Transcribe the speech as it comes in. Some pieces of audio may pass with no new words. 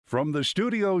From the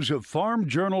studios of Farm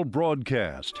Journal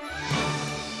Broadcast,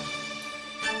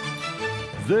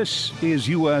 this is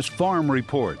U.S. Farm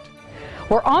Report.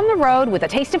 We're on the road with a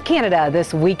taste of Canada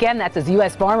this weekend. That's as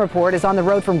U.S. Farm Report is on the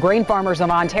road from grain farmers of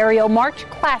Ontario March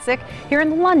Classic here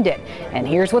in London. And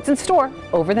here's what's in store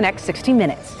over the next 60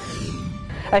 minutes.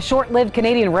 A short-lived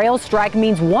Canadian rail strike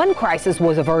means one crisis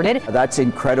was averted. That's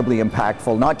incredibly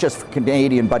impactful, not just for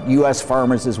Canadian, but U.S.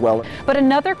 farmers as well. But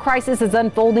another crisis is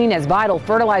unfolding as vital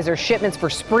fertilizer shipments for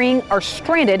spring are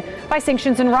stranded by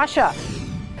sanctions in Russia.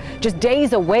 Just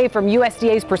days away from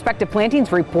USDA's prospective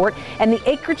plantings report, and the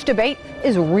acreage debate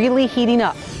is really heating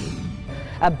up.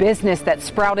 A business that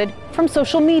sprouted from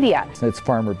social media. It's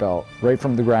Farmer Belt, right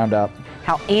from the ground up.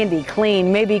 How Andy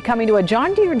Clean may be coming to a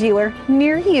John Deere dealer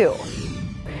near you.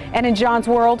 And in John's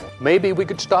world, maybe we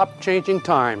could stop changing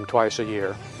time twice a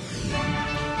year.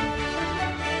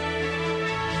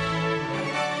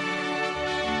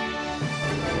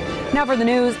 Now for the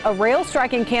news, a rail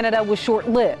strike in Canada was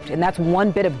short-lived, and that's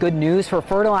one bit of good news for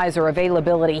fertilizer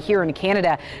availability here in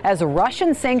Canada, as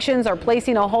Russian sanctions are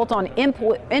placing a halt on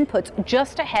inputs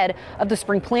just ahead of the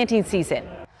spring planting season.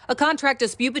 A contract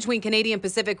dispute between Canadian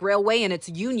Pacific Railway and its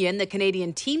union, the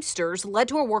Canadian Teamsters, led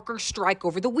to a workers' strike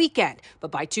over the weekend. But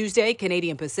by Tuesday,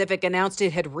 Canadian Pacific announced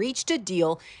it had reached a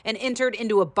deal and entered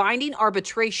into a binding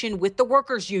arbitration with the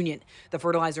workers' union. The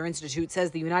Fertilizer Institute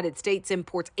says the United States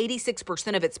imports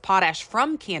 86% of its potash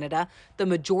from Canada, the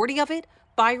majority of it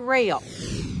by rail.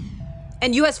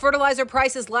 And U.S. fertilizer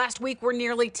prices last week were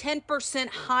nearly 10%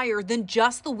 higher than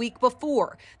just the week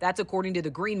before. That's according to the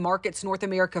Green Markets North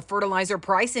America Fertilizer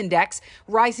Price Index,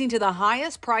 rising to the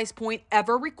highest price point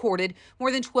ever recorded,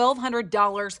 more than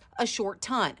 $1,200 a short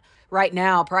ton. Right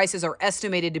now, prices are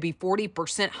estimated to be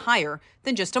 40% higher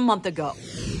than just a month ago.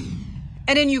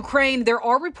 And in Ukraine, there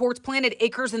are reports planted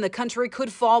acres in the country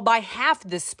could fall by half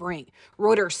this spring.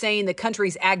 Reuters saying the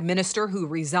country's ag minister, who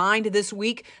resigned this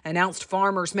week, announced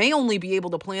farmers may only be able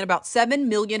to plant about 7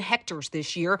 million hectares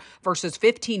this year versus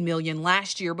 15 million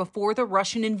last year before the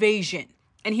Russian invasion.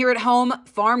 And here at home,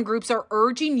 farm groups are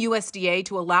urging USDA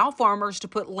to allow farmers to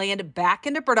put land back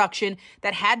into production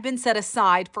that had been set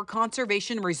aside for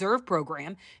Conservation Reserve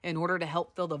Program in order to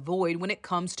help fill the void when it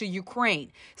comes to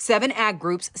Ukraine. 7 ag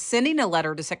groups sending a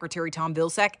letter to Secretary Tom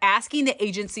Vilsack asking the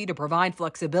agency to provide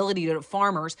flexibility to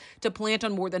farmers to plant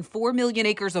on more than 4 million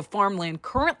acres of farmland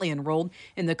currently enrolled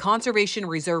in the Conservation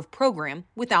Reserve Program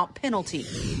without penalty.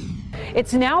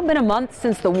 It's now been a month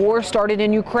since the war started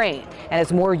in Ukraine, and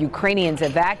as more Ukrainians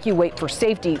evacuate for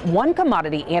safety, one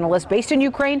commodity analyst based in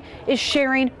Ukraine is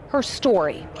sharing her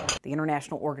story. The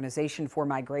International Organization for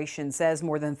Migration says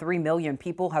more than 3 million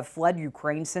people have fled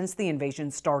Ukraine since the invasion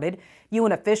started.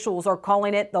 UN officials are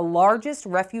calling it the largest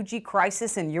refugee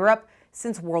crisis in Europe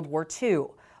since World War II.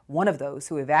 One of those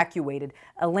who evacuated,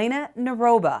 Elena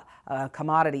Naroba, a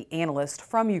commodity analyst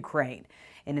from Ukraine.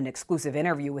 In an exclusive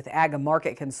interview with Ag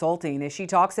Market Consulting, as she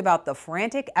talks about the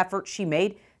frantic effort she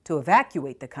made to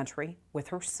evacuate the country with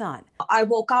her son. I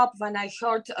woke up when I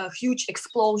heard a huge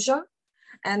explosion,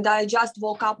 and I just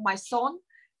woke up my son,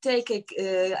 take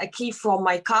a key from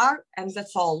my car, and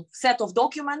that's all. Set of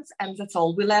documents, and that's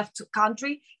all. We left the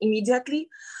country immediately.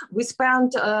 We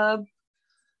spent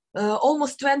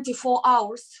almost 24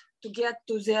 hours to get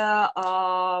to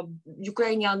the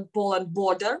Ukrainian-Poland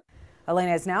border.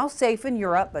 Elena is now safe in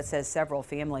Europe, but says several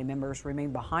family members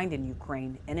remain behind in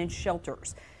Ukraine and in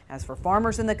shelters. As for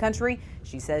farmers in the country,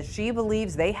 she says she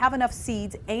believes they have enough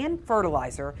seeds and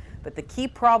fertilizer, but the key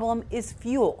problem is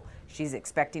fuel. She's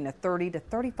expecting a 30 to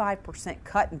 35%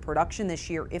 cut in production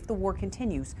this year if the war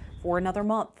continues for another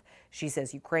month. She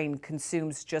says Ukraine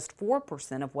consumes just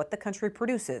 4% of what the country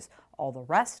produces. All the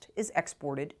rest is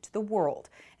exported to the world,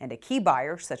 and a key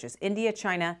buyer such as India,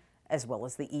 China, as well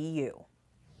as the EU.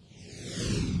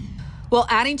 Well,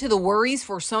 adding to the worries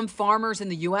for some farmers in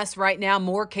the U.S. right now,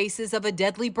 more cases of a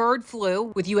deadly bird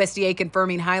flu, with USDA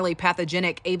confirming highly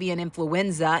pathogenic avian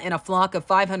influenza in a flock of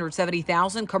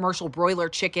 570,000 commercial broiler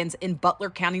chickens in Butler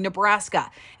County,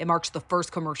 Nebraska. It marks the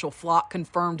first commercial flock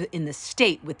confirmed in the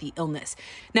state with the illness.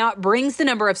 Now, it brings the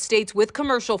number of states with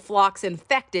commercial flocks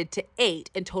infected to 8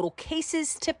 and total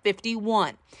cases to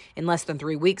 51. In less than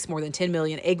 3 weeks, more than 10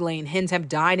 million egg-laying hens have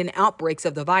died in outbreaks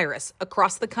of the virus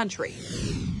across the country.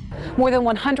 More than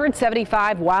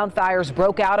 175 wildfires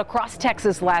broke out across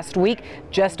Texas last week,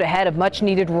 just ahead of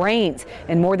much-needed rains,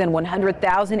 and more than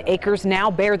 100,000 acres now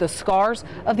bear the scars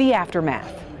of the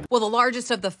aftermath. Well, the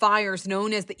largest of the fires,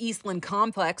 known as the Eastland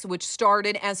Complex, which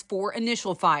started as 4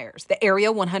 initial fires, the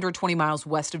area 120 miles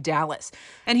west of Dallas.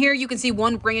 And here you can see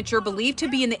one rancher believed to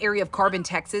be in the area of Carbon,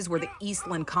 Texas, where the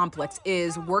Eastland Complex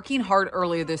is, working hard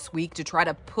earlier this week to try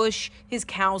to push his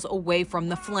cows away from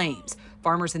the flames.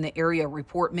 Farmers in the area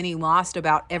report many lost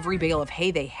about every bale of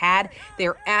hay they had.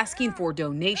 They're asking for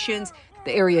donations.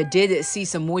 The area did see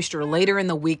some moisture later in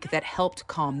the week that helped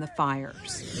calm the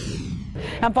fires.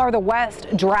 And farther west,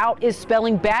 drought is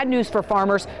spelling bad news for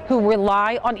farmers who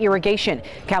rely on irrigation.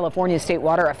 California state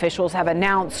water officials have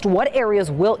announced what areas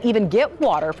will even get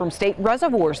water from state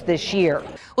reservoirs this year.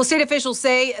 Well, state officials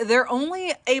say they're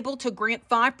only able to grant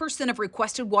 5% of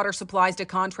requested water supplies to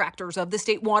contractors of the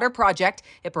State Water Project.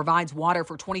 It provides water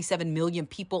for 27 million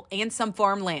people and some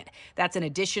farmland. That's in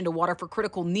addition to water for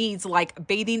critical needs like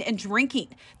bathing and drinking.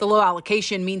 The low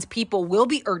allocation means people will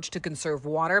be urged to conserve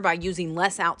water by using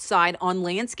less outside on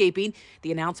landscaping.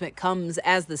 The announcement comes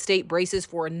as the state braces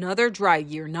for another dry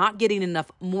year, not getting enough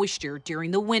moisture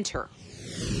during the winter.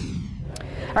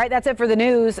 All right, that's it for the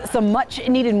news. Some much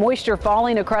needed moisture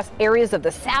falling across areas of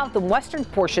the south and western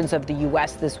portions of the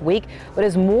U.S. this week, but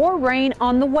is more rain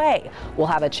on the way. We'll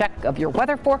have a check of your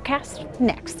weather forecast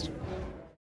next.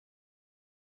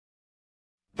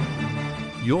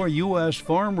 Your U.S.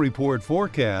 Farm Report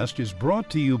forecast is brought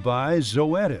to you by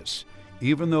Zoetis.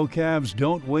 Even though calves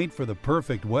don't wait for the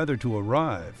perfect weather to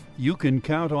arrive, you can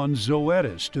count on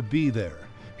Zoetis to be there.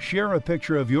 Share a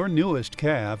picture of your newest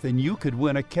calf and you could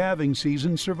win a calving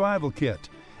season survival kit.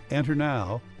 Enter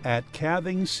now at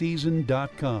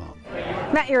calvingseason.com.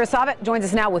 Matt Yarosavit joins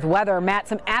us now with weather. Matt,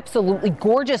 some absolutely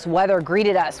gorgeous weather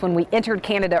greeted us when we entered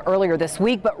Canada earlier this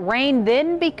week, but rain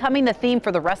then becoming the theme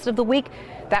for the rest of the week.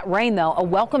 That rain, though, a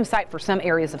welcome sight for some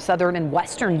areas of southern and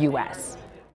western U.S.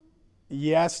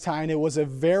 Yes, Tyne, it was a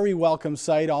very welcome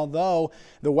sight, although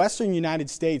the western United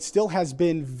States still has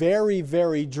been very,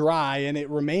 very dry, and it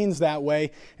remains that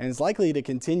way and is likely to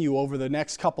continue over the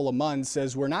next couple of months,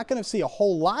 as we're not going to see a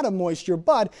whole lot of moisture,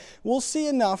 but we'll see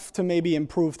enough to maybe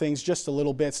improve things just a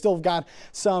little bit. Still got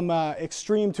some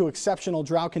extreme to exceptional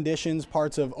drought conditions,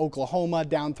 parts of Oklahoma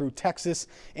down through Texas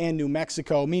and New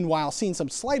Mexico. Meanwhile, seeing some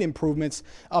slight improvements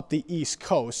up the East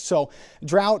Coast. So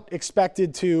drought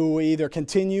expected to either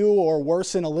continue or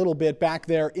worsen a little bit back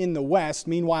there in the west.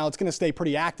 Meanwhile, it's going to stay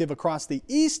pretty active across the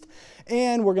east,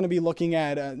 and we're going to be looking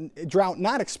at drought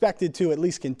not expected to at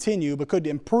least continue, but could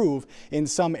improve in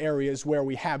some areas where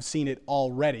we have seen it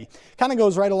already. Kind of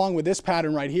goes right along with this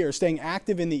pattern right here, staying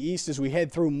active in the east as we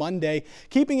head through Monday,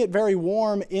 keeping it very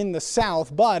warm in the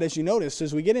south, but as you notice,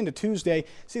 as we get into Tuesday,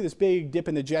 see this big dip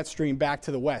in the jet stream back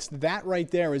to the west. That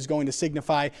right there is going to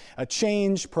signify a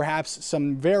change, perhaps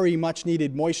some very much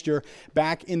needed moisture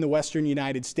back in the western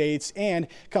United States, and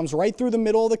comes right through the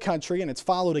middle of the country, and it's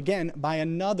followed again by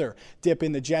another dip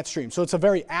in the jet stream. So it's a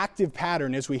very active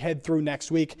pattern as we head through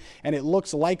next week, and it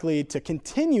looks likely to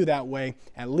continue that way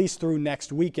at least through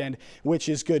next weekend, which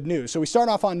is good news. So we start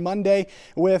off on Monday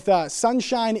with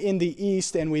sunshine in the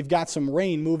east, and we've got some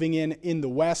rain moving in the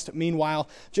west. Meanwhile,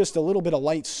 just a little bit of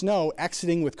light snow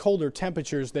exiting with colder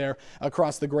temperatures there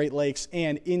across the Great Lakes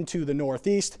and into the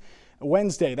northeast.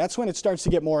 Wednesday, that's when it starts to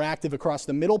get more active across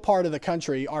the middle part of the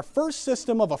country. Our first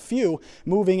system of a few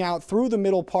moving out through the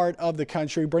middle part of the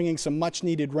country, bringing some much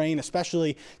needed rain,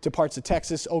 especially to parts of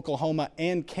Texas, Oklahoma,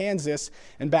 and Kansas.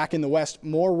 And back in the west,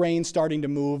 more rain starting to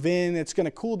move in. It's going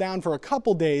to cool down for a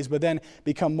couple days, but then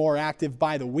become more active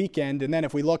by the weekend. And then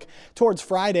if we look towards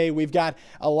Friday, we've got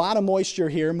a lot of moisture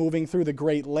here moving through the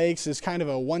Great Lakes. It's kind of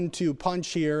a 1-2 punch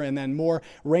here, and then more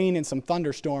rain and some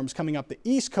thunderstorms coming up the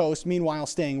East Coast. Meanwhile,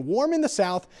 staying warm in the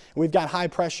south. We've got high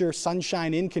pressure,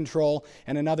 sunshine in control,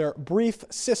 and another brief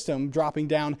system dropping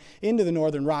down into the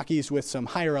northern Rockies with some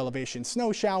higher elevation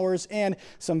snow showers and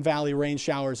some valley rain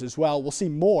showers as well. We'll see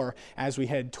more as we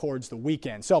head towards the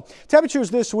weekend. So temperatures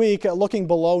this week looking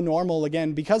below normal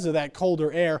again because of that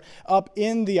colder air up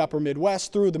in the upper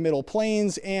Midwest through the middle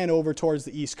plains and over towards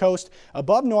the East Coast.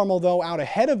 Above normal though out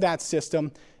ahead of that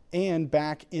system and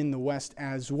back in the west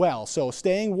as well. So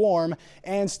staying warm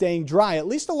and staying dry, at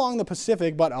least along the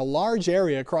Pacific, but a large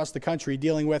area across the country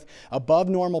dealing with above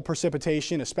normal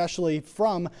precipitation, especially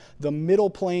from the middle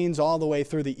plains all the way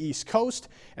through the East Coast.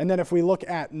 And then if we look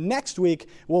at next week,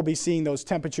 we'll be seeing those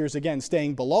temperatures again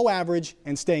staying below average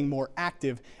and staying more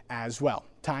active as well.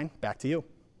 Tyne, back to you.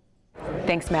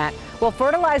 Thanks, Matt. Well,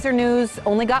 fertilizer news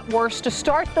only got worse to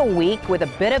start the week, with a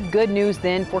bit of good news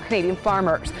then for Canadian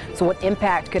farmers. So what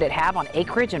impact could it have on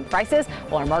acreage and prices?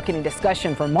 Well, our marketing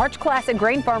discussion for March Classic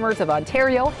Grain Farmers of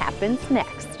Ontario happens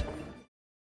next.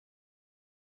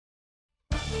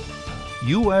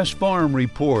 U.S. Farm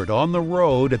Report on the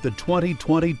road at the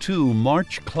 2022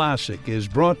 March Classic is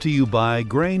brought to you by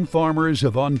Grain Farmers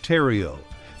of Ontario.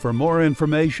 For more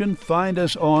information, find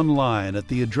us online at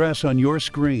the address on your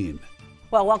screen.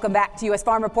 Well, welcome back to U.S.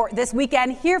 Farm Report this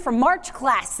weekend here from March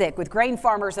Classic with Grain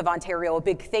Farmers of Ontario. A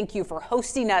big thank you for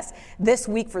hosting us this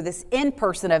week for this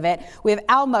in-person event. We have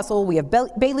Al Mussel, we have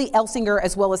Bailey Elsinger,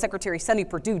 as well as Secretary Sonny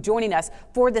Perdue joining us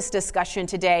for this discussion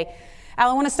today. Al,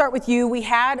 I want to start with you. We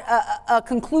had a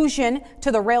conclusion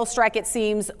to the rail strike, it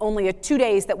seems, only 2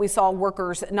 days that we saw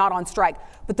workers not on strike.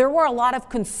 But there were a lot of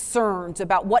concerns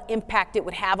about what impact it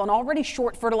would have on already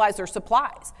short fertilizer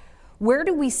supplies. Where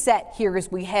do we set here as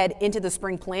we head into the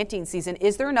spring planting season?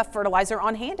 Is there enough fertilizer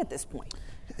on hand at this point?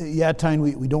 Yeah, Tyne,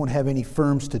 we don't have any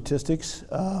firm statistics.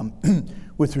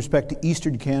 With respect to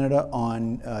Eastern Canada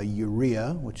on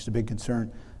urea, which is a big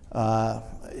concern,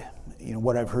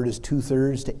 what I've heard is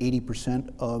 2/3 to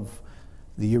 80% of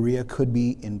the urea could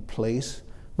be in place.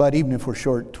 But even if we're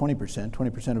short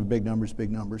 20% of a big number is a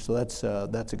big number, so that's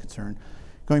a concern.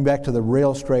 Going back to the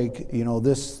rail strike,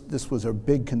 this was a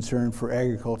big concern for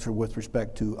agriculture with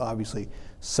respect to obviously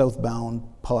southbound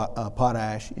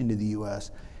potash into the U.S.,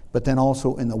 but then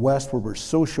also in the West where we're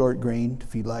so short grain to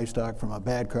feed livestock from a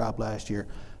bad crop last year,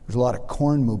 there's a lot of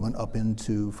corn movement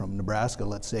from Nebraska,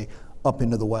 let's say, up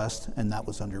into the West, and that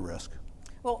was under risk.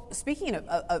 Well, speaking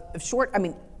of short,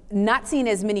 not seeing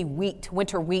as many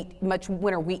winter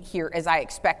wheat here as I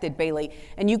expected, Bailey.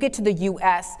 And you get to the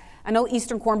U.S., I know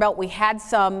Eastern Corn Belt, we had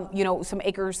some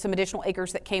additional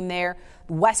acres that came there.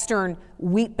 Western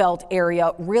Wheat Belt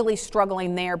area really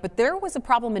struggling there, but there was a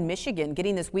problem in Michigan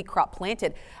getting this wheat crop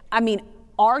planted.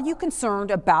 Are you concerned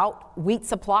about wheat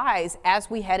supplies as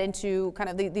we head into kind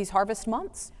of these harvest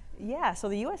months? Yeah, so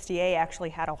the USDA actually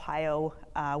had Ohio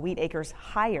wheat acres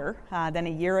higher than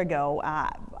a year ago.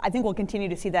 I think we'll continue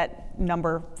to see that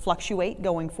number fluctuate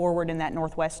going forward in that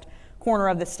northwest corner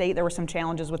of the state. There were some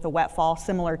challenges with the wet fall,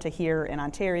 similar to here in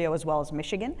Ontario as well as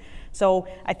Michigan. So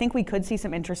I think we could see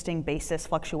some interesting basis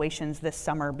fluctuations this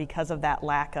summer because of that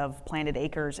lack of planted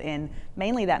acres in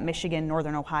mainly that Michigan,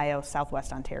 Northern Ohio,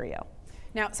 Southwest Ontario.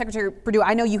 Now, Secretary Perdue,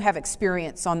 I know you have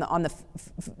experience on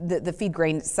the feed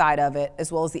grain side of it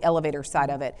as well as the elevator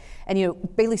side of it. And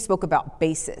Bailey spoke about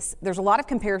basis. There's a lot of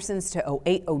comparisons to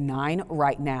 08, 09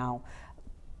 right now.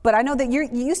 But I know that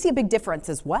you see a big difference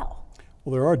as well.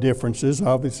 Well, there are differences.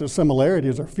 Obviously,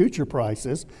 similarities are future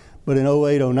prices. But in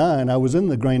 08, 09, I was in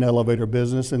the grain elevator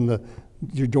business in the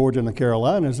Georgia and the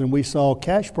Carolinas, and we saw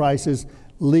cash prices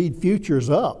lead futures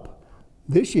up.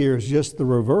 This year is just the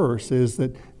reverse, is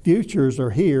that futures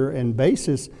are here and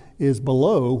basis is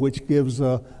below, which gives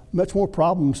much more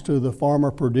problems to the farmer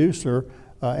producer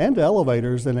and to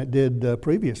elevators than it did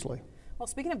previously. Well,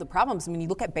 speaking of the problems, when you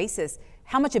look at basis,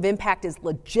 how much of impact is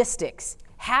logistics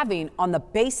having on the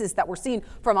basis that we're seeing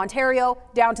from Ontario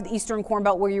down to the Eastern Corn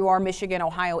Belt where you are, Michigan,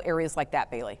 Ohio, areas like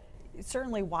that, Bailey?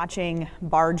 Certainly watching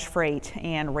barge freight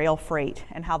and rail freight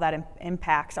and how that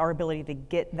impacts our ability to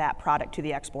get that product to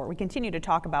the export. We continue to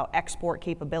talk about export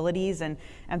capabilities and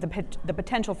the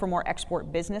potential for more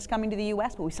export business coming to the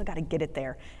U.S., but we still got to get it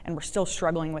there. And we're still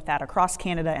struggling with that across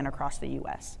Canada and across the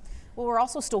U.S. Well, we're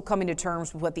also still coming to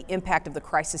terms with what the impact of the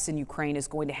crisis in Ukraine is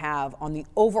going to have on the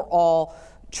overall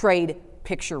trade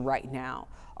picture right now.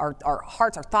 Our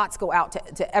hearts, our thoughts go out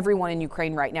to everyone in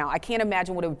Ukraine right now. I can't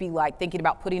imagine what it would be like thinking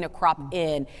about putting a crop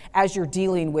in as you're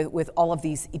dealing with all of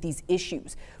these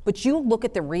issues. But you look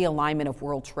at the realignment of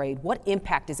world trade. What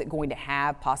impact is it going to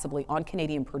have possibly on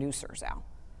Canadian producers, Al?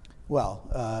 Well,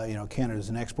 Canada is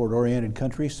an export-oriented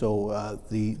country, so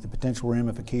the potential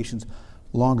ramifications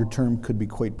longer term could be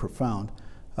quite profound.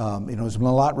 There's been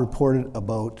a lot reported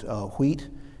about wheat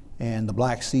and the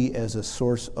Black Sea as a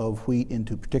source of wheat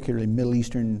into particularly Middle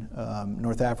Eastern,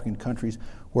 North African countries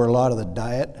where a lot of the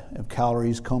diet of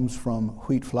calories comes from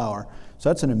wheat flour. So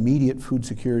that's an immediate food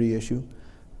security issue.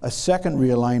 A second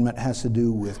realignment has to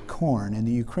do with corn, and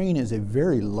the Ukraine is a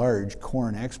very large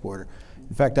corn exporter.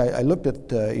 In fact, I looked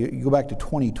at, you go back to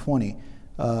 2020,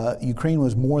 Ukraine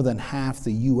was more than half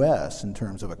the U.S. in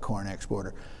terms of a corn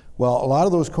exporter. Well, a lot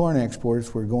of those corn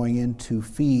exports were going in to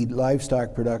feed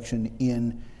livestock production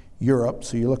in Europe.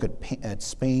 So you look at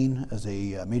Spain as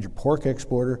a major pork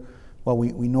exporter. Well,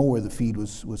 we know where the feed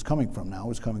was coming from now. It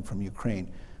was coming from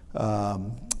Ukraine. I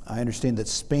understand that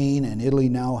Spain and Italy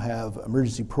now have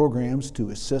emergency programs to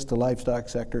assist the livestock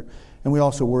sector. And we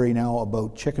also worry now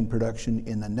about chicken production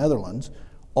in the Netherlands,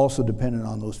 also dependent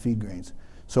on those feed grains.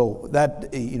 So that,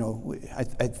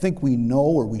 I think we know,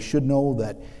 or we should know,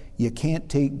 that you can't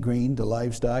take grain to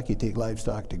livestock, you take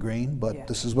livestock to grain, but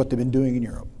This is what they've been doing in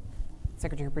Europe.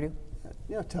 Secretary Perdue?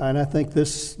 Yeah, Ty, and I think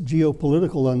this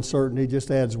geopolitical uncertainty just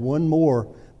adds one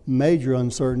more major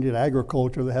uncertainty to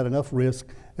agriculture that had enough risk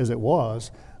as it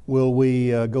was. Will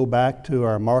we go back to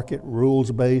our market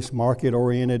rules-based,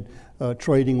 market-oriented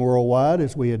trading worldwide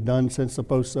as we had done since the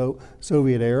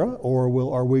post-Soviet era, or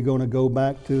are we going to go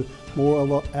back to more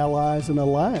of allies and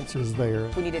alliances there?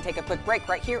 We need to take a quick break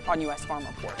right here on U.S. Farm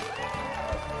Report.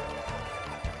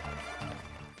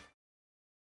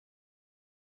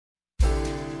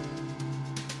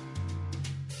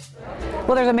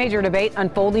 Well, there's a major debate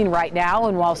unfolding right now,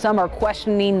 and while some are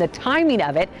questioning the timing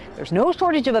of it, there's no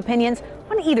shortage of opinions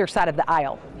on either side of the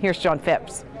aisle. Here's John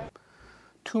Phipps.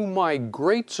 To my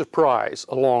great surprise,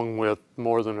 along with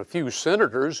more than a few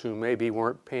senators who maybe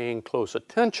weren't paying close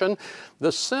attention,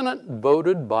 the Senate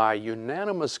voted by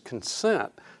unanimous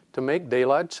consent to make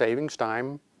daylight savings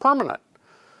time permanent.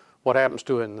 What happens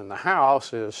to it in the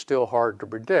House is still hard to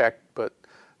predict, but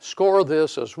score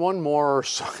this as one more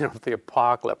sign of the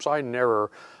apocalypse. I never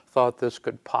thought this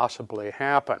could possibly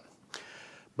happen.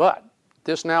 But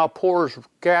this now pours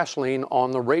gasoline on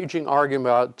the raging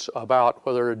arguments about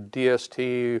whether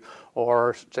DST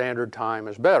or standard time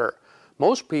is better.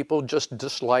 Most people just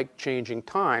dislike changing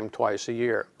time twice a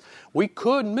year. We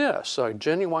could miss a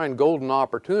genuine golden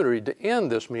opportunity to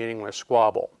end this meaningless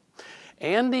squabble.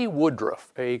 Andy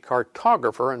Woodruff, a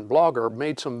cartographer and blogger,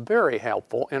 made some very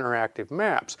helpful interactive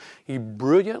maps. He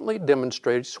brilliantly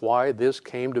demonstrates why this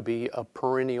came to be a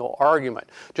perennial argument.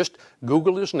 Just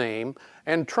Google his name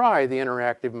and try the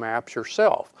interactive maps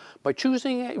yourself. By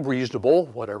choosing a reasonable,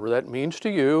 whatever that means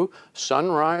to you,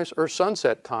 sunrise or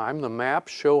sunset time, the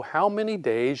maps show how many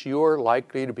days you are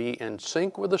likely to be in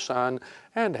sync with the sun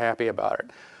and happy about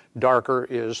it. Darker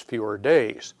is fewer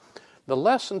days. The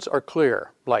lessons are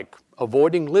clear, like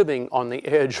avoiding living on the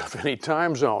edge of any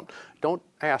time zone. Don't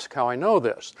ask how I know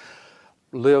this.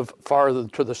 Live farther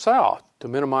to the south to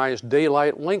minimize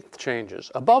daylight length changes.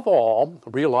 Above all,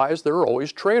 realize there are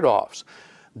always trade-offs.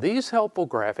 These helpful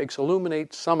graphics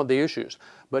illuminate some of the issues,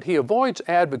 but he avoids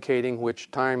advocating which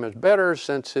time is better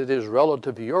since it is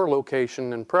relative to your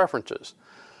location and preferences.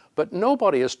 But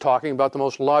nobody is talking about the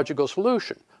most logical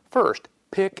solution. First,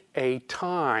 pick a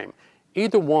time,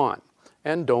 either one,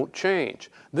 and don't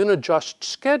change. Then adjust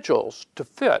schedules to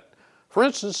fit. For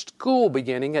instance, school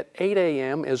beginning at 8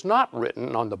 a.m. is not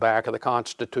written on the back of the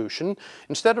Constitution.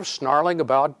 Instead of snarling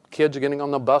about kids getting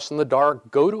on the bus in the dark,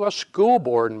 go to a school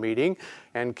board meeting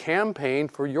and campaign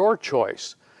for your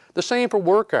choice. The same for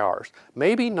work hours.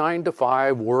 Maybe 9 to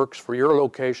 5 works for your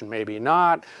location, maybe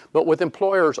not, but with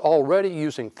employers already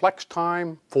using flex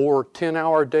time, 4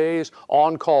 10-hour days,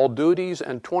 on-call duties,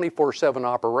 and 24/7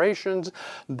 operations,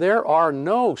 there are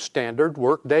no standard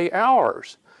workday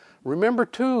hours. Remember,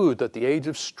 too, that the age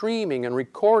of streaming and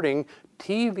recording,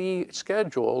 TV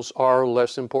schedules are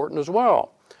less important as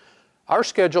well. Our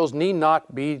schedules need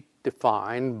not be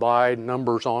defined by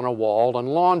numbers on a wall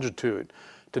and longitude.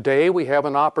 Today, we have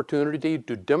an opportunity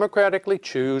to democratically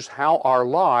choose how our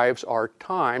lives are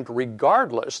timed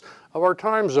regardless of our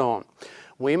time zone.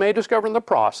 We may discover in the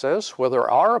process whether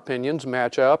our opinions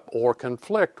match up or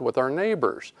conflict with our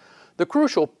neighbors. The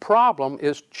crucial problem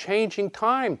is changing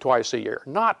time twice a year,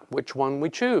 not which one we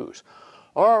choose.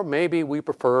 Or maybe we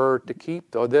prefer to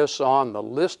keep this on the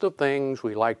list of things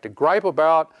we like to gripe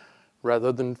about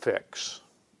rather than fix.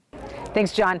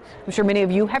 Thanks, John. I'm sure many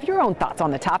of you have your own thoughts on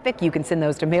the topic. You can send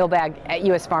those to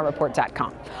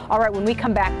mailbag@usfarmreport.com. All right, when we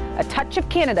come back, a touch of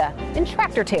Canada in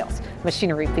Tractor Tales.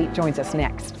 Machinery Pete joins us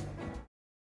next.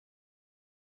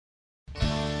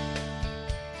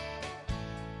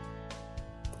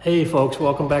 Hey folks,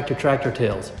 welcome back to Tractor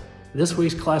Tales. This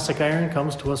week's Classic Iron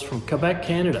comes to us from Quebec,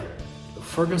 Canada. The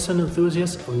Ferguson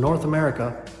enthusiasts of North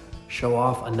America show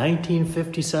off a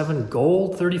 1957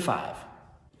 Gold 35.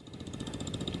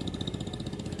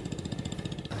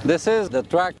 This is the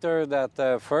tractor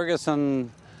that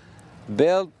Ferguson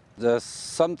built. There's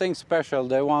something special.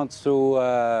 They want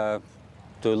to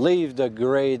leave the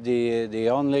gray, the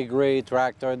only gray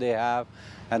tractor they have,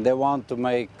 and they want to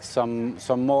make some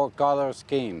more color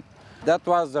scheme. That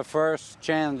was the first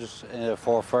change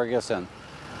for Ferguson.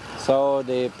 So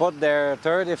they put their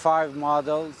 35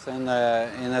 models in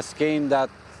a scheme that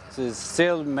is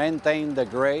still maintain the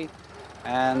gray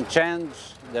and change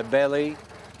the belly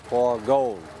for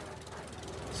gold.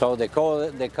 So they call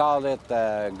it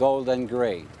gold and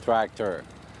gray tractor.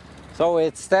 So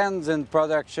it stands in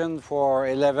production for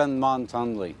 11 months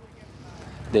only.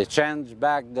 They changed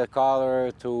back the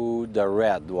color to the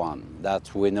red one.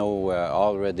 That we know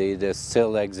already. This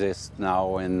still exists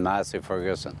now in Massey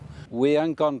Ferguson. We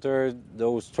encountered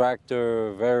those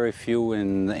tractors very few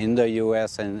in the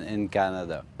US and in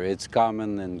Canada. It's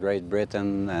common in Great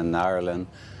Britain and Ireland,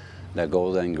 the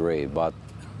Golden Grey, but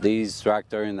these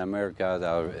tractors in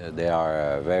America, they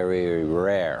are very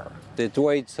rare. It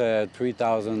weighs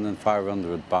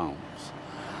 3,500 pounds.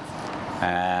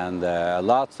 And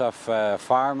lots of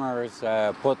farmers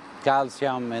put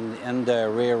calcium in the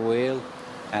rear wheel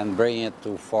and bring it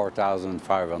to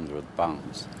 4,500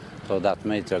 pounds. So that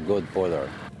makes a good puller.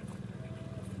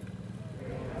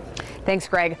 Thanks,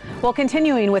 Greg. Well,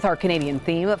 continuing with our Canadian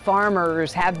theme,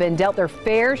 farmers have been dealt their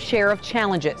fair share of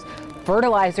challenges.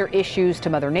 Fertilizer issues to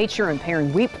Mother Nature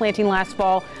impairing wheat planting last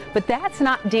fall, but that's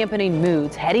not dampening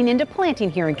moods heading into planting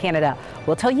here in Canada.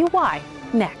 We'll tell you why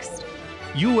next.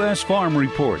 U.S. Farm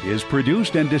Report is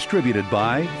produced and distributed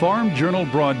by Farm Journal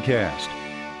Broadcast.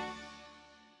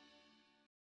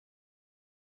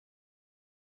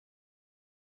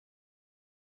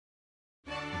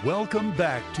 Welcome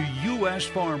back to U.S.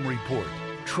 Farm Report.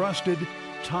 Trusted,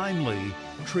 timely,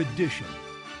 tradition.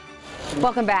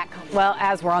 Welcome back. Well,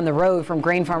 as we're on the road from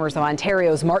Grain Farmers of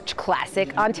Ontario's March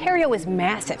Classic, Ontario is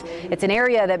massive. It's an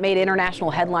area that made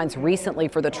international headlines recently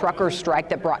for the truckers' strike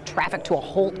that brought traffic to a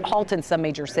halt in some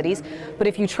major cities. But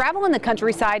if you travel in the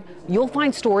countryside, you'll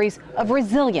find stories of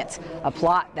resilience, a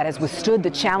plot that has withstood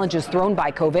the challenges thrown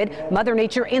by COVID, Mother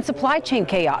Nature, and supply chain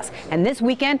chaos. And this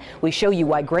weekend, we show you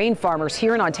why grain farmers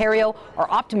here in Ontario are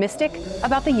optimistic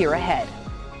about the year ahead.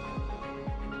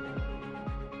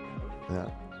 Yeah.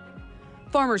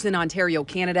 Farmers in Ontario,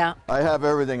 Canada. I have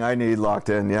everything I need locked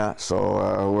in, yeah.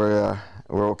 So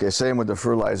we're okay. Same with the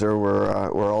fertilizer. We're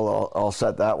all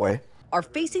set that way. Are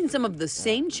facing some of the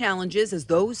same challenges as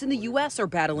those in the U.S. are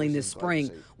battling this spring,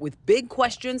 with big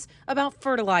questions about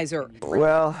fertilizer.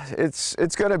 Well,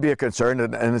 it's going to be a concern,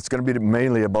 and it's going to be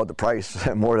mainly about the price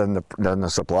more than the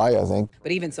supply, I think.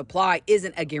 But even supply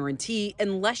isn't a guarantee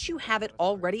unless you have it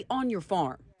already on your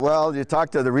farm. Well, you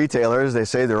talk to the retailers, they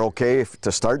say they're okay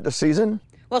to start the season.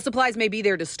 While supplies may be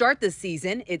there to start the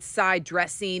season, it's side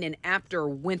dressing and after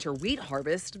winter wheat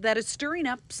harvest that is stirring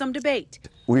up some debate.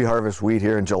 We harvest wheat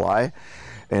here in July,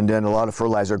 and then a lot of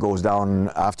fertilizer goes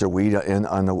down after wheat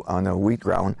on the wheat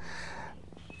ground.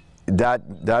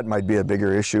 That might be a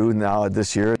bigger issue now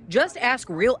this year. Just ask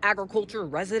Real Agriculture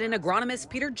resident agronomist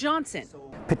Peter Johnson.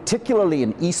 Particularly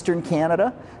in eastern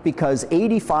Canada, because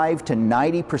 85 to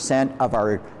 90% of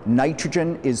our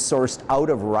nitrogen is sourced out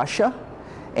of Russia,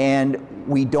 and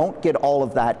we don't get all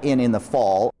of that in the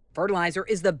fall. Fertilizer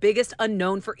is the biggest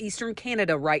unknown for eastern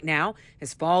Canada right now,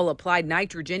 as fall applied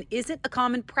nitrogen isn't a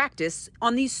common practice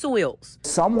on these soils.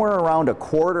 Somewhere around a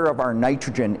quarter of our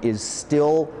nitrogen is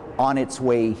still on its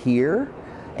way here,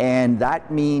 and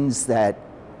that means that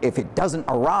if it doesn't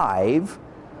arrive,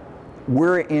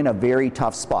 we're in a very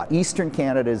tough spot. Eastern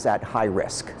Canada is at high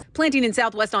risk. Planting in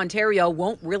southwest Ontario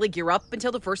won't really gear up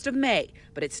until the 1st of May,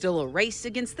 but it's still a race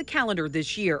against the calendar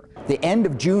this year. The end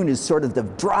of June is sort of the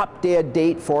drop-dead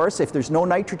date for us. If there's no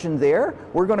nitrogen there,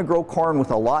 we're going to grow corn with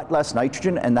a lot less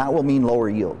nitrogen, and that will mean lower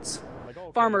yields.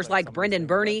 Farmers like Brendan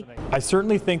Burney. I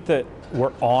certainly think that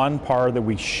we're on par, that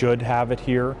we should have it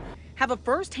here. Have a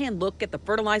first-hand look at the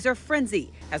fertilizer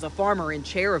frenzy. As a farmer and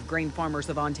chair of Grain Farmers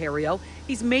of Ontario,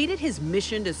 he's made it his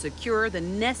mission to secure the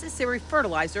necessary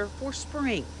fertilizer for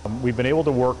spring. We've been able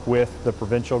to work with the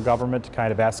provincial government to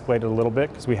kind of escalate it a little bit,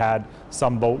 because we had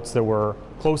some boats that were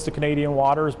close to Canadian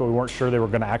waters, but we weren't sure they were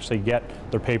going to actually get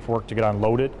their paperwork to get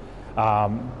unloaded.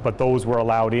 But those were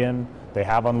allowed in. They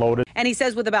have unloaded. And he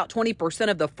says with about 20%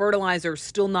 of the fertilizer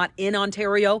still not in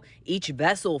Ontario, each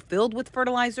vessel filled with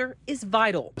fertilizer is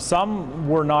vital. Some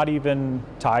were not even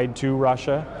tied to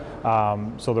Russia,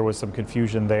 so there was some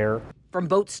confusion there. From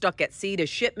boats stuck at sea to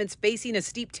shipments facing a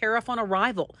steep tariff on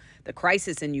arrival, the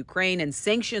crisis in Ukraine and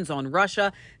sanctions on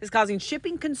Russia is causing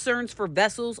shipping concerns for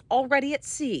vessels already at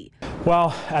sea.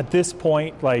 Well, at this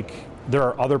point, there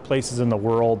are other places in the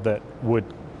world that would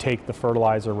take the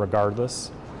fertilizer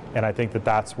regardless. And I think that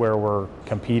that's where we're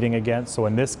competing against. So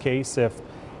in this case, if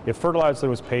fertilizer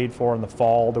was paid for in the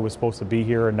fall that was supposed to be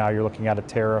here, and now you're looking at a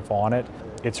tariff on it,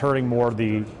 it's hurting more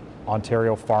the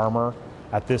Ontario farmer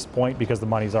at this point, because the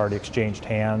money's already exchanged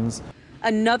hands.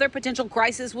 Another potential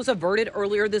crisis was averted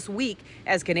earlier this week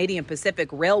as Canadian Pacific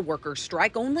rail workers'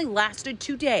 strike only lasted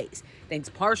 2 days, thanks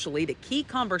partially to key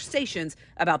conversations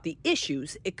about the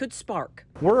issues it could spark.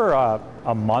 We're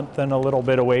a month and a little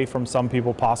bit away from some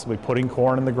people possibly putting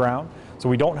corn in the ground, so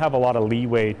we don't have a lot of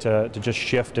leeway to just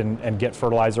shift and get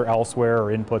fertilizer elsewhere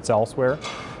or inputs elsewhere.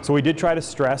 So we did try to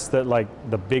stress that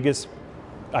the biggest,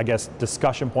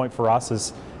 discussion point for us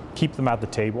is keep them at the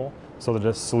table, so that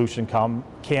a solution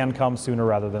can come sooner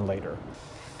rather than later.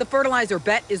 The fertilizer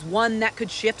bet is one that could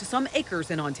shift some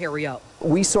acres in Ontario.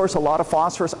 We source a lot of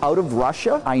phosphorus out of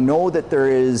Russia. I know that there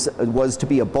was to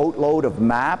be a boatload of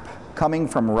MAP coming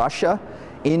from Russia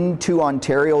into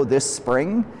Ontario this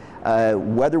spring.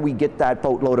 Whether we get that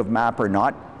boatload of MAP or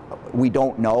not, we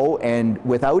don't know. And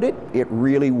without it, it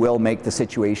really will make the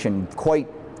situation quite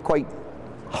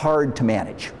hard to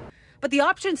manage. But the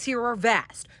options here are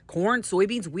vast. Corn,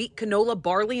 soybeans, wheat, canola,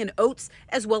 barley, and oats,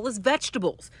 as well as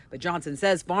vegetables. But Johnson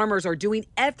says farmers are doing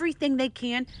everything they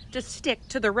can to stick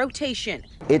to the rotation.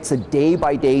 It's a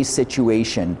day-by-day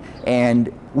situation,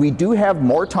 and we do have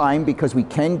more time because we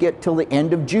can get till the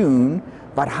end of June.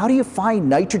 But how do you find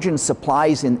nitrogen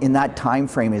supplies in that time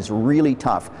frame is really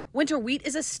tough. Winter wheat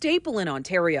is a staple in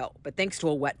Ontario, but thanks to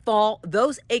a wet fall,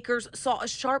 those acres saw a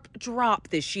sharp drop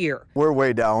this year. We're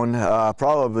way down,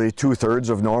 probably 2/3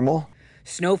 of normal.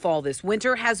 Snowfall this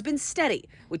winter has been steady,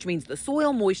 which means the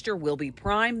soil moisture will be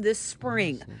prime this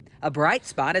spring. A bright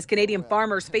spot as Canadian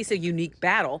farmers face a unique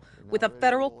battle with a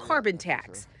federal carbon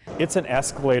tax. It's an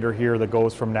escalator here that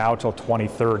goes from now till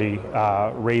 2030,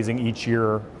 raising each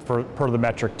year per the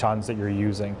metric tons that you're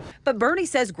using. But Bernie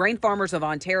says grain farmers of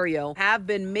Ontario have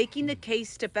been making the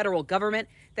case to federal government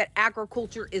that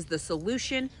agriculture is the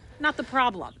solution, not the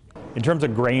problem. In terms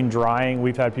of grain drying,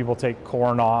 we've had people take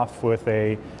corn off with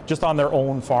just on their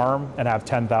own farm and have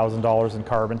 $10,000 in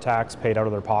carbon tax paid out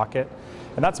of their pocket.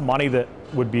 And that's money that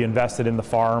would be invested in the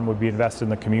farm, would be invested in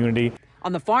the community.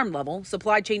 On the farm level,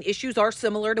 supply chain issues are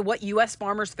similar to what U.S.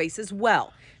 farmers face as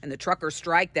well. And the trucker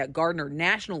strike that garnered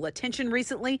national attention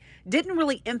recently didn't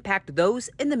really impact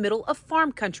those in the middle of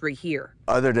farm country here.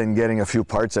 Other than getting a few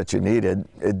parts that you needed,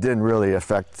 it didn't really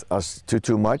affect us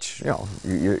too much.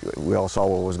 We all saw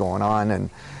what was going on,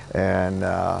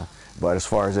 but as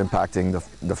far as impacting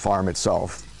the farm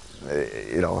itself,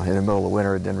 in the middle of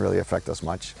winter, it didn't really affect us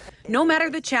much. No matter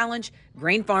the challenge,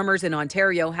 grain farmers in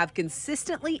Ontario have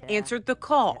consistently answered the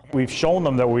call. We've shown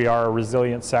them that we are a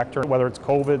resilient sector. Whether it's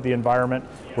COVID, the environment,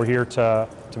 we're here to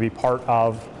be part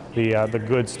of the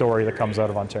good story that comes out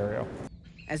of Ontario.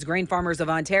 As grain farmers of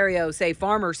Ontario say,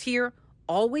 farmers here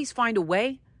always find a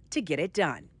way to get it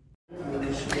done.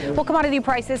 Well, commodity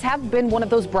prices have been one of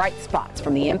those bright spots.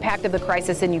 From the impact of the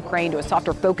crisis in Ukraine to a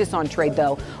softer focus on trade,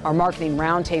 though, our marketing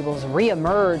roundtables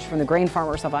re-emerge from the Grain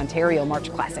Farmers of Ontario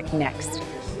March Classic next.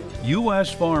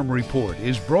 U.S. Farm Report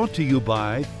is brought to you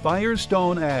by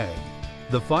Firestone Ag.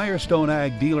 The Firestone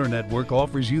Ag Dealer Network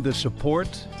offers you the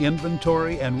support,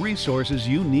 inventory, and resources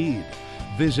you need.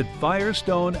 Visit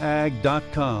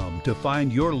firestoneag.com to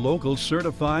find your local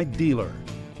certified dealer.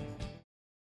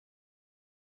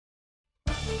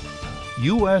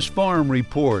 U.S. Farm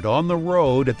Report on the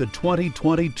road at the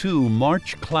 2022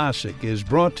 March Classic is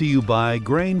brought to you by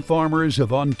Grain Farmers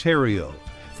of Ontario.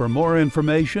 For more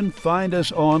information, find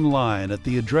us online at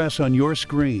the address on your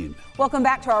screen. Welcome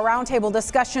back to our roundtable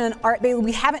discussion. Art Bailey,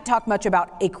 we haven't talked much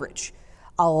about acreage.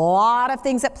 A lot of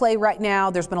things at play right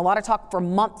now. There's been a lot of talk for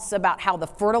months about how the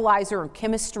fertilizer and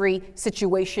chemistry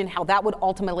situation, how that would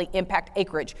ultimately impact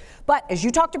acreage. But as you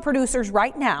talk to producers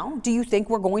right now, do you think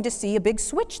we're going to see a big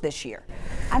switch this year?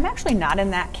 I'm actually not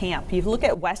in that camp. You look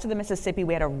at west of the Mississippi,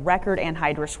 we had a record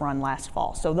anhydrous run last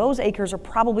fall. So those acres are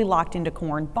probably locked into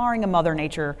corn, barring a Mother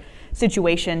Nature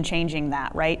situation changing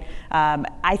that, right?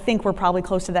 I think we're probably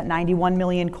close to that 91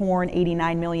 million corn,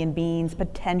 89 million beans,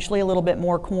 potentially a little bit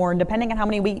more corn, depending on how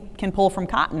many we can pull from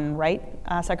cotton, right,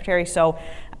 Secretary? So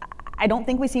I don't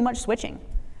think we see much switching.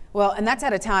 Well, and that's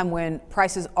at a time when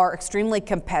prices are extremely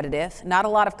competitive. Not a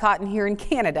lot of cotton here in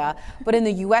Canada, but in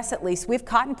the U.S. at least, we have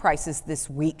cotton prices this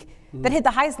week that hit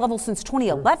the highest level since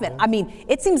 2011. I mean,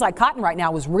 it seems like cotton right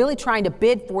now is really trying to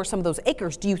bid for some of those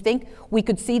acres. Do you think we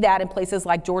could see that in places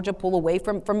like Georgia pull away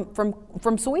from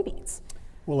soybeans?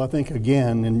 Well, I think,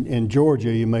 again, in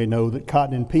Georgia, you may know that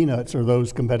cotton and peanuts are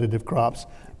those competitive crops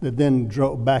that then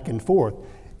drove back and forth.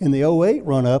 In the 08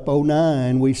 run-up,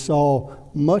 09, we saw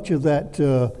much of that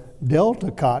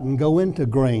Delta cotton go into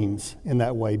grains in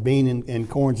that way, bean and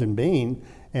corns and bean,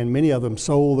 and many of them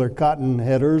sold their cotton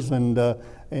headers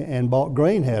and bought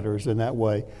grain headers in that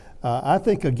way. I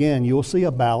think, again, you'll see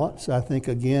a balance. I think,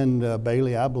 again,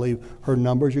 Bailey, I believe her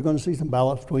numbers, you're going to see some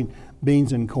balance between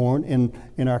beans and corn.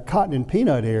 In our cotton and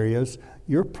peanut areas,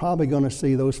 you're probably going to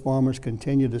see those farmers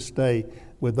continue to stay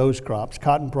with those crops.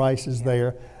 Cotton prices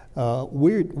there.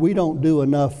 We don't do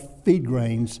enough feed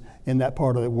grains in that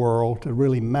part of the world to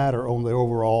really matter on the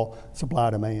overall supply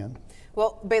demand.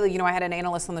 Well, Bailey, I had an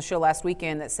analyst on the show last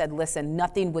weekend that said, listen,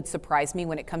 nothing would surprise me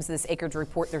when it comes to this acreage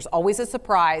report. There's always a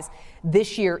surprise.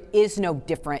 This year is no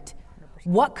different. 100%.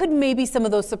 What could maybe some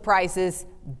of those surprises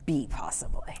be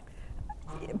possibly?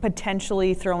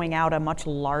 potentially throwing out a much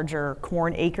larger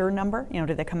corn acre number. You know,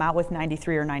 do they come out with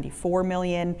 93 or 94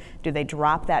 million? Do they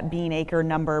drop that bean acre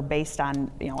number based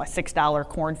on, you know, a $6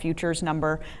 corn futures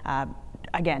number?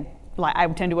 Again, I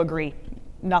tend to agree.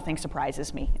 Nothing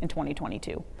surprises me in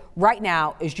 2022. Right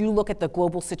now, as you look at the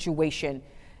global situation,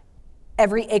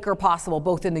 every acre possible,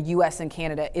 both in the U.S. and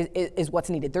Canada, is what's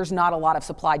needed. There's not a lot of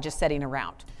supply just sitting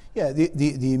around. Yeah,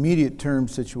 the immediate term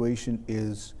situation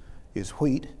is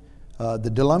wheat. The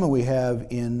dilemma we have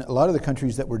in a lot of the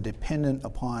countries that were dependent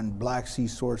upon Black Sea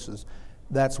sources,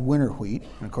 that's winter wheat.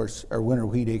 And of course, our winter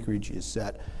wheat acreage is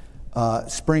set.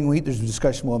 Spring wheat, there's a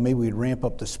discussion, well, maybe we'd ramp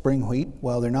up the spring wheat.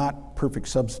 Well, they're not perfect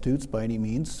substitutes by any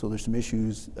means, so there's some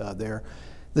issues there.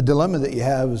 The dilemma that you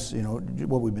have is, you know,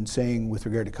 what we've been saying with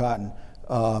regard to cotton.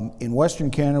 In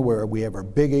Western Canada, where we have our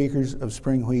big acres of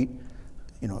spring wheat,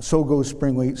 you know, so goes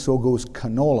spring wheat, so goes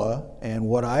canola. And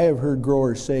what I have heard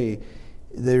growers say,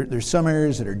 there's some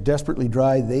areas that are desperately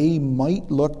dry. They might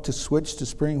look to switch to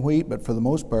spring wheat, but for the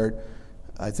most part,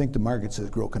 I think the market says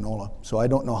grow canola. So I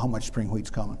don't know how much spring wheat's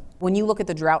coming. When you look at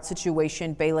the drought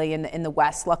situation, Bailey, in the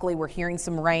West, luckily we're hearing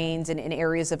some rains in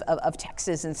areas of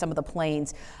Texas and some of the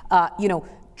plains. You know,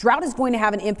 drought is going to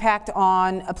have an impact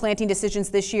on planting decisions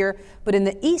this year, but in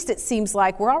the East it seems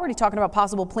like we're already talking about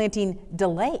possible planting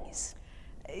delays.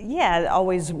 Yeah,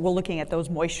 always we're looking at those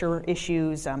moisture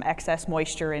issues, excess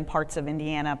moisture in parts of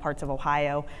Indiana, parts of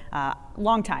Ohio.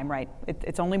 Long time, right?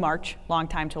 It's only March. Long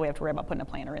time till we have to worry about putting a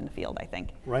planter in the field, I think.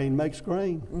 Rain makes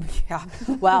grain. Yeah,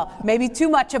 well, maybe too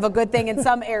much of a good thing in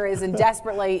some areas and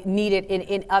desperately needed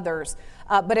in others.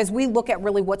 But as we look at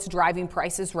really what's driving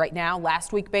prices right now,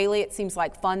 last week, Bailey, it seems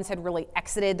like funds had really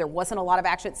exited. There wasn't a lot of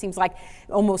action. It seems like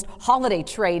almost holiday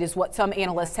trade is what some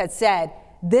analysts had said.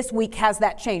 This week, has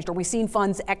that changed? Are we seeing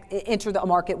funds enter the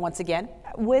market once again?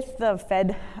 With the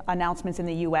Fed announcements in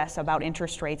the U.S. about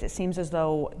interest rates, it seems as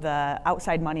though the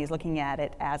outside money is looking at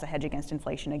it as a hedge against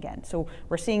inflation again. So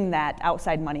we're seeing that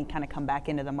outside money kind of come back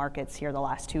into the markets here the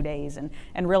last 2 days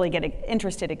and really get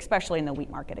interested, especially in the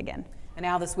wheat market again. And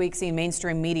now this week, seeing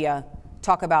mainstream media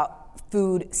talk about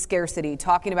food scarcity,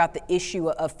 talking about the issue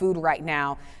of food right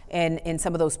now in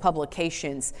some of those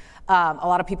publications. A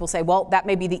lot of people say, well, that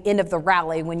may be the end of the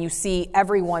rally when you see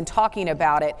everyone talking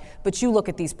about it, but you look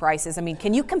at these prices. I mean,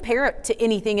 can you compare it to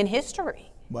anything in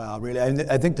history? Well, really,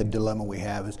 I think the dilemma we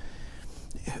have is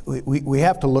we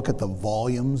have to look at the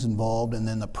volumes involved, and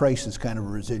then the price is kind of a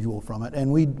residual from it.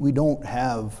 And we don't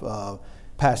have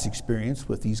past experience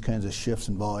with these kinds of shifts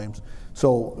in volumes.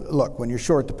 So look, when you're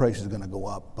short, the price is going to go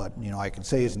up. But you know, I can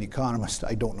say as an economist,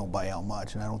 I don't know by how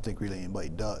much, and I don't think really anybody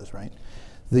does, right?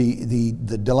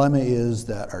 The dilemma is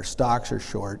that our stocks are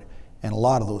short, and a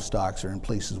lot of those stocks are in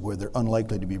places where they're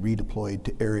unlikely to be redeployed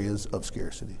to areas of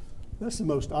scarcity. That's the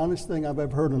most honest thing I've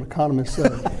ever heard an economist say.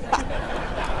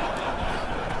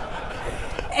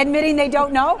 Admitting they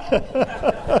don't know?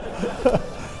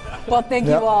 Well, thank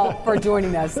you all for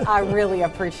joining us. I really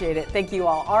appreciate it. Thank you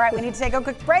all. All right, we need to take a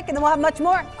quick break, and then we'll have much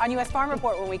more on U.S. Farm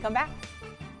Report when we come back.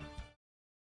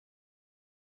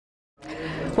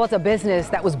 Well, it's a business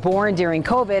that was born during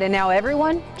COVID, and now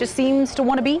everyone just seems to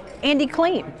want to be Andy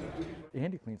Clean.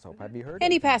 Andy Clean Soap, have you heard?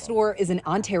 Andy Pastor is an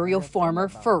Ontario farmer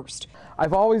first.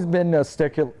 I've always been a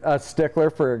stickler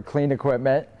for clean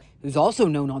equipment. Who's also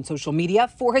known on social media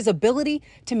for his ability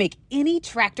to make any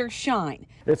tractor shine.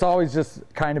 It's always just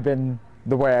kind of been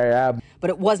the way I am.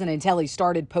 But it wasn't until he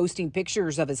started posting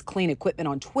pictures of his clean equipment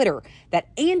on Twitter that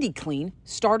Andy Clean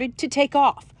started to take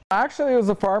off. Actually, it was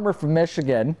a farmer from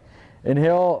Michigan, and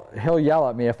he'll yell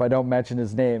at me if I don't mention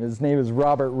his name. His name is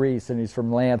Robert Reese, and he's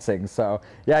from Lansing. So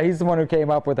yeah, he's the one who came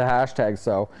up with the hashtag,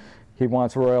 so he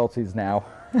wants royalties now.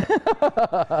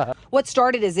 What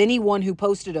started as anyone who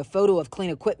posted a photo of clean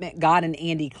equipment got an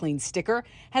Andy Clean sticker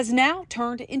has now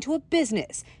turned into a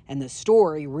business. And the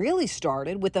story really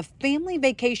started with a family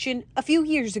vacation a few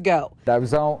years ago. I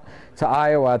was out to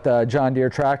Iowa at the John Deere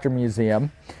Tractor Museum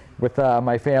with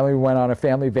my family. We went on a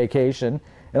family vacation,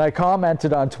 and I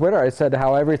commented on Twitter. I said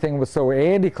how everything was so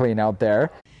Andy Clean out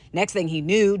there. Next thing he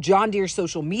knew, John Deere's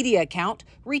social media account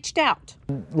reached out.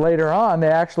 Later on, they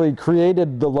actually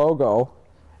created the logo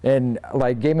and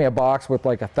gave me a box with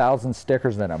 1,000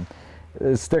 stickers in them.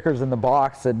 Stickers in the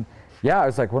box, and yeah, I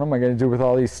was like, what am I going to do with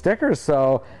all these stickers?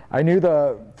 So I knew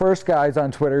the first guys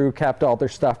on Twitter who kept all their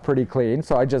stuff pretty clean.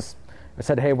 So I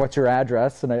said, hey, what's your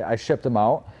address? And I shipped them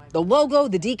out. The logo,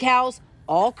 the decals,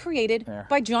 all created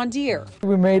by John Deere.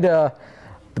 We made the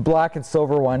black and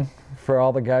silver one for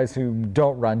all the guys who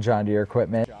don't run John Deere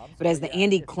equipment. But as the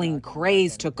Andy Clean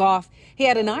craze took off, he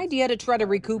had an idea to try to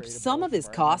recoup some of his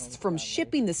costs from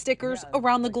shipping the stickers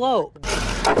around the globe.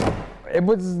 It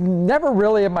was never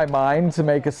really in my mind to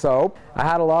make a soap. I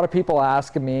had a lot of people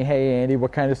asking me, hey Andy,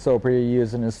 what kind of soap are you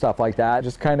using and stuff like that. It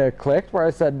just kind of clicked where I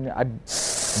said, I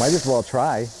might as well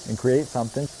try and create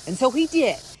something. And so he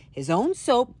did. His own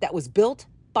soap that was built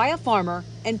by a farmer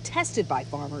and tested by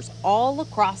farmers all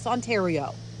across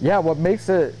Ontario. Yeah, what makes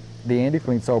it the Andy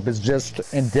Clean soap is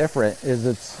just indifferent is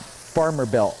it's farmer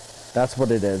built. That's what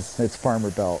it is. It's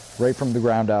farmer built, right from the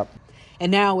ground up.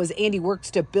 And now as Andy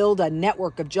works to build a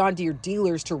network of John Deere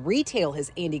dealers to retail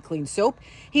his Andy Clean soap,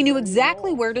 he knew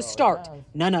exactly where to start.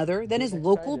 None other than his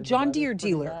local John Deere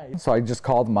dealer. So I just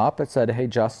called them up and said, hey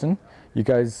Justin, you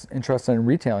guys interested in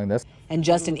retailing this? And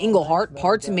Justin Englehart,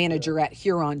 parts manager at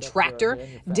Huron Tractor,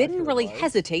 didn't really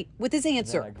hesitate with his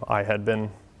answer. I had been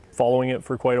following it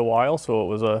for quite a while, so it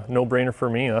was a no-brainer for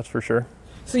me, that's for sure.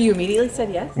 So you immediately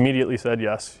said yes? Immediately said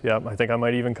yes, yep. I think I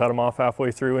might even cut him off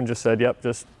halfway through and just said, yep,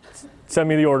 just send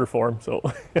me the order form. So.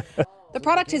 The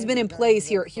product has been in place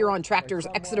here at Huron Tractor's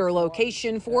Exeter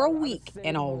location for a week,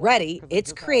 and already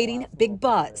it's creating big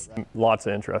buzz. Lots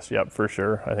of interest, yep, for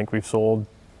sure. I think we've sold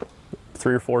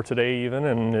 3 or 4 today even,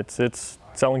 and it's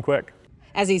selling quick.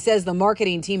 As he says, the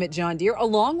marketing team at John Deere,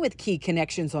 along with key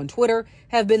connections on Twitter,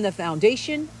 have been the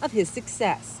foundation of his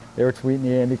success. They were tweeting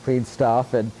the Andy Clean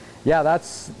stuff, and yeah,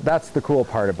 that's the cool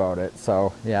part about it.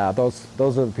 So yeah, those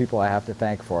are the people I have to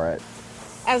thank for it.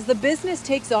 As the business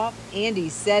takes off, Andy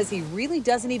says he really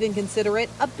doesn't even consider it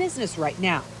a business right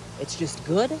now. It's just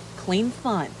good, clean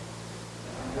fun.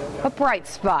 A bright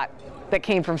spot that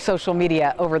came from social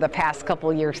media over the past couple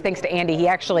of years. Thanks to Andy, he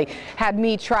actually had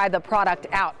me try the product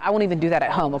out. I won't even do that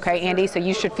at home, okay, Andy? So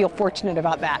you should feel fortunate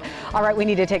about that. All right, we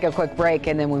need to take a quick break,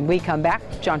 and then when we come back,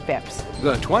 John Phipps.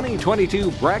 The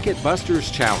 2022 Bracket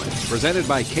Busters Challenge, presented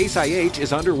by Case IH,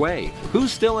 is underway.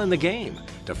 Who's still in the game?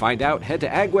 To find out, head to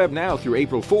AgWeb now through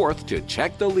April 4th to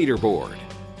check the leaderboard.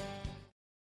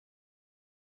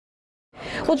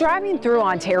 Well, driving through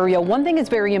Ontario, one thing is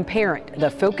very apparent, the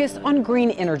focus on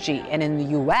green energy. And in the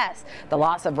U.S., the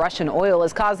loss of Russian oil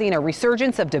is causing a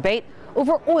resurgence of debate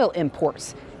over oil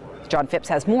imports. John Phipps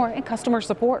has more in customer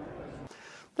support.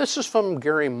 This is from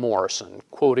Gary Morrison,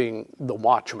 quoting The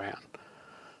Watchman.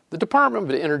 The Department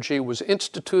of Energy was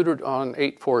instituted on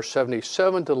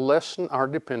 8/4/77 to lessen our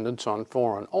dependence on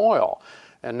foreign oil.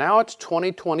 And now it's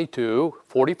 2022,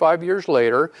 45 years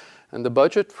later, and the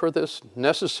budget for this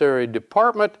necessary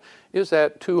department is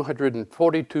at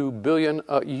 $242 billion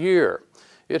a year.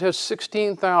 It has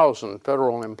 16,000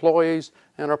 federal employees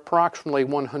and approximately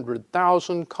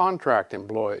 100,000 contract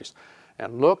employees.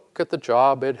 And look at the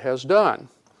job it has done.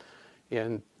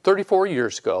 34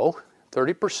 years ago,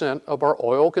 30% of our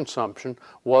oil consumption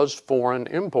was foreign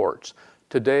imports.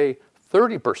 Today,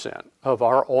 30% of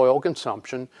our oil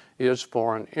consumption is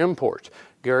foreign imports.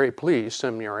 Gary, please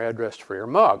send me your address for your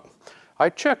mug. I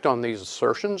checked on these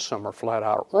assertions. Some are flat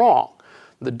out wrong.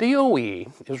 The DOE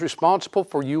is responsible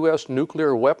for U.S.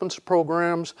 nuclear weapons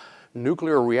programs,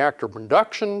 nuclear reactor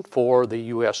production for the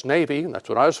U.S. Navy, that's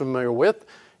what I was familiar with,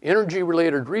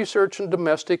 energy-related research and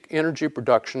domestic energy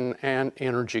production and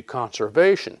energy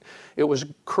conservation. It was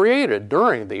created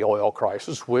during the oil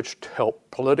crisis, which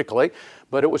helped politically,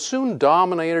 but it was soon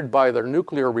dominated by their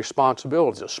nuclear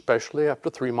responsibilities, especially after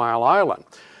 3 Mile Island.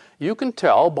 You can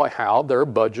tell by how their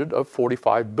budget of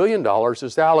 $45 billion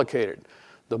is allocated.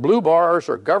 The blue bars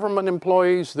are government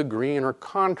employees, the green are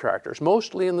contractors,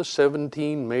 mostly in the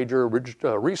 17 major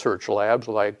research labs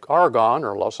like Argonne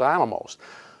or Los Alamos.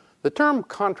 The term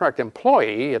contract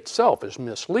employee itself is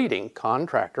misleading.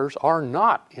 Contractors are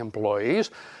not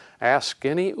employees. Ask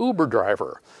any Uber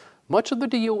driver. Much of the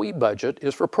DOE budget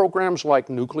is for programs like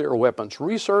nuclear weapons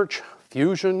research,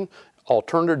 fusion,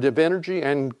 alternative energy,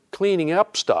 and cleaning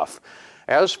up stuff.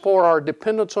 As for our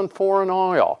dependence on foreign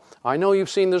oil, I know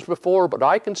you've seen this before, but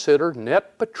I consider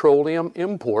net petroleum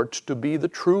imports to be the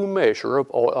true measure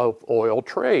of oil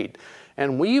trade.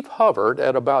 And we've hovered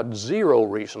at about 0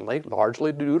 recently,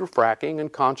 largely due to fracking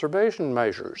and conservation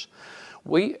measures.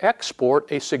 We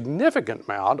export a significant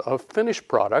amount of finished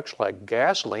products like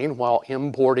gasoline while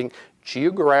importing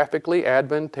geographically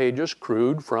advantageous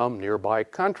crude from nearby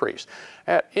countries.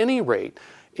 At any rate,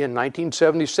 in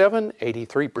 1977,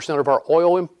 83% of our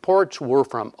oil imports were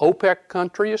from OPEC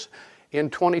countries. In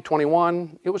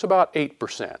 2021, it was about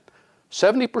 8%.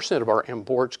 70% of our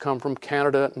imports come from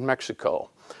Canada and Mexico.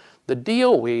 The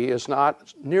DOE is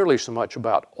not nearly so much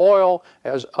about oil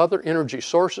as other energy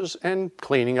sources and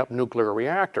cleaning up nuclear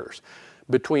reactors.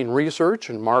 Between research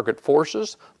and market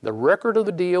forces, the record of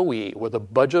the DOE, with a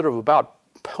budget of about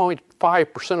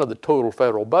 0.5% of the total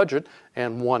federal budget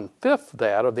and 1/5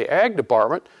 that of the Ag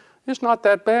Department, is not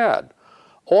that bad.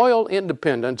 Oil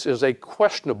independence is a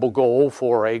questionable goal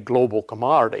for a global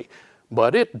commodity,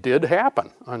 but it did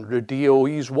happen under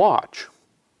DOE's watch.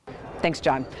 Thanks,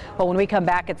 John. Well, when we come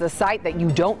back, it's a sight that you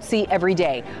don't see every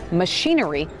day.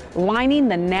 Machinery lining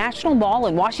the National Mall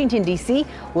in Washington, D.C.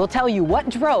 We'll tell you what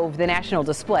drove the national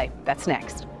display. That's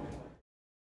next.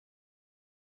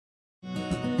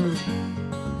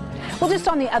 Well, just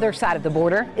on the other side of the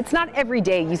border, it's not every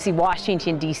day you see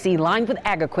Washington, D.C. lined with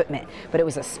ag equipment, but it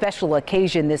was a special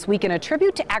occasion this week and a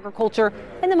tribute to agriculture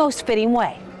in the most fitting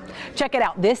way. Check it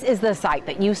out. This is the site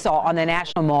that you saw on the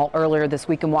National Mall earlier this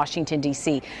week in Washington,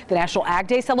 D.C. The National Ag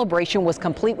Day celebration was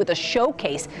complete with a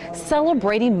showcase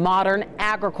celebrating modern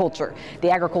agriculture. The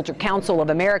Agriculture Council of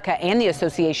America and the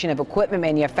Association of Equipment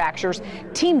Manufacturers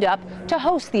teamed up to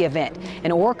host the event,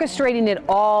 and orchestrating it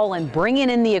all and bringing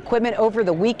in the equipment over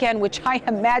the weekend, which I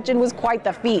imagine was quite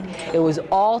the feat. It was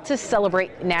all to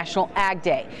celebrate National Ag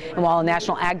Day. And while a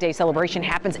National Ag Day celebration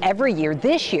happens every year,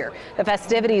 this year the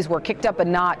festivities were kicked up a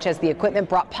notch as the equipment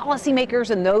brought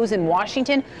policymakers and those in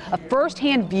Washington a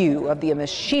first-hand view of the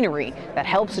machinery that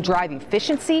helps drive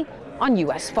efficiency on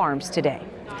U.S. farms today.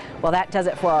 Well, that does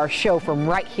it for our show from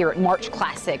right here at March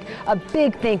Classic. A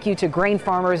big thank you to Grain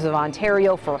Farmers of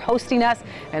Ontario for hosting us,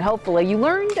 and hopefully you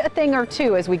learned a thing or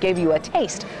two as we gave you a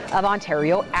taste of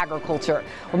Ontario agriculture.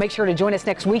 Well, make sure to join us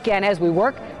next weekend as we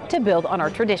work to build on our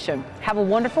tradition. Have a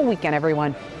wonderful weekend,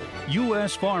 everyone.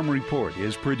 U.S. Farm Report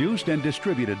is produced and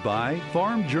distributed by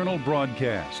Farm Journal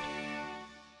Broadcast.